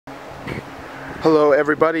Hello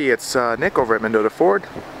everybody, it's Nick over at Mendota Ford,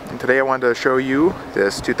 and today I wanted to show you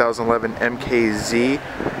this 2011 MKZ.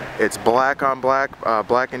 It's black on black,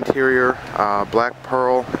 black interior, black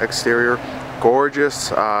pearl exterior, gorgeous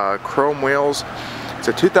chrome wheels. It's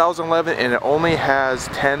a 2011 and it only has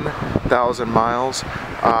 10,000 miles.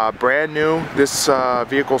 Brand new. This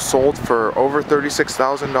vehicle sold for over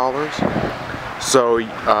 $36,000. So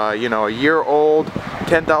you know, a year old,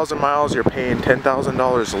 10,000 miles, you're paying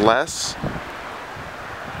 $10,000 less.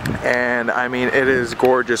 And I mean, it is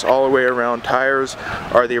gorgeous all the way around. Tires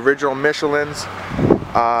are the original Michelins.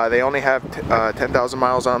 They only have 10,000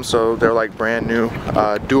 miles on them, so they're like brand new.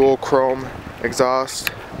 Dual chrome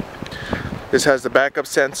exhaust. This has the backup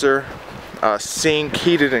sensor, sync,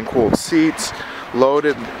 heated and cooled seats,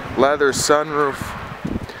 loaded leather sunroof.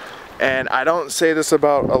 And I don't say this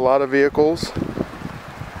about a lot of vehicles.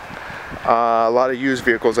 A lot of used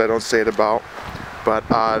vehicles I don't say it about. But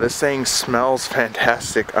this thing smells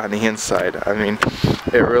fantastic on the inside. I mean,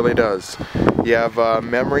 it really does. You have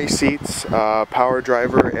memory seats, power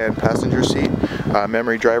driver and passenger seat.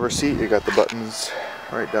 Memory driver seat, you got the buttons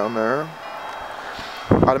right down there.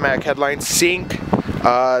 Automatic headline, sync.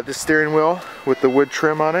 The steering wheel with the wood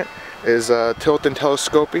trim on it is tilt and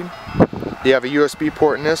telescoping. You have a USB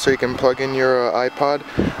port in this, so you can plug in your iPod.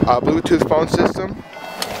 Bluetooth phone system,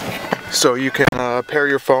 so you can pair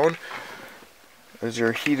your phone. There's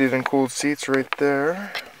your heated and cooled seats right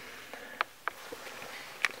there.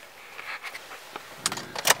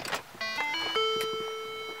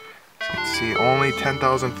 Let's see, only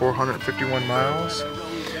 10,451 miles.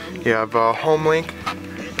 You have home link.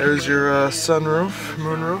 There's your sunroof,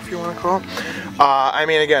 moonroof, you want to call it. I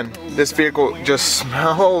mean, again, this vehicle just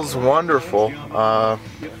smells wonderful on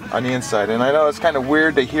the inside. And I know it's kind of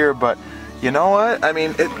weird to hear, but you know what? I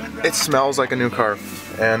mean, it smells like a new car.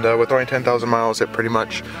 And with only 10,000 miles, it pretty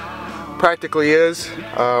much practically is.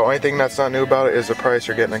 Only thing that's not new about it is the price.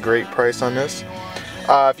 You're getting a great price on this.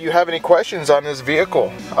 If you have any questions on this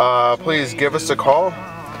vehicle, please give us a call.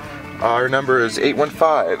 Our number is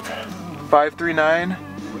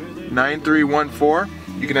 815-539-9314.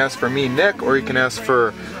 You can ask for me, Nick, or you can ask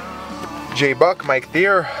for Jay Buck, Mike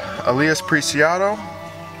Thier, Elias Preciado,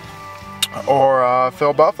 or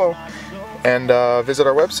Phil Buffo. And visit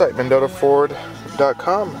our website,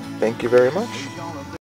 mendotaford.com. Thank you very much.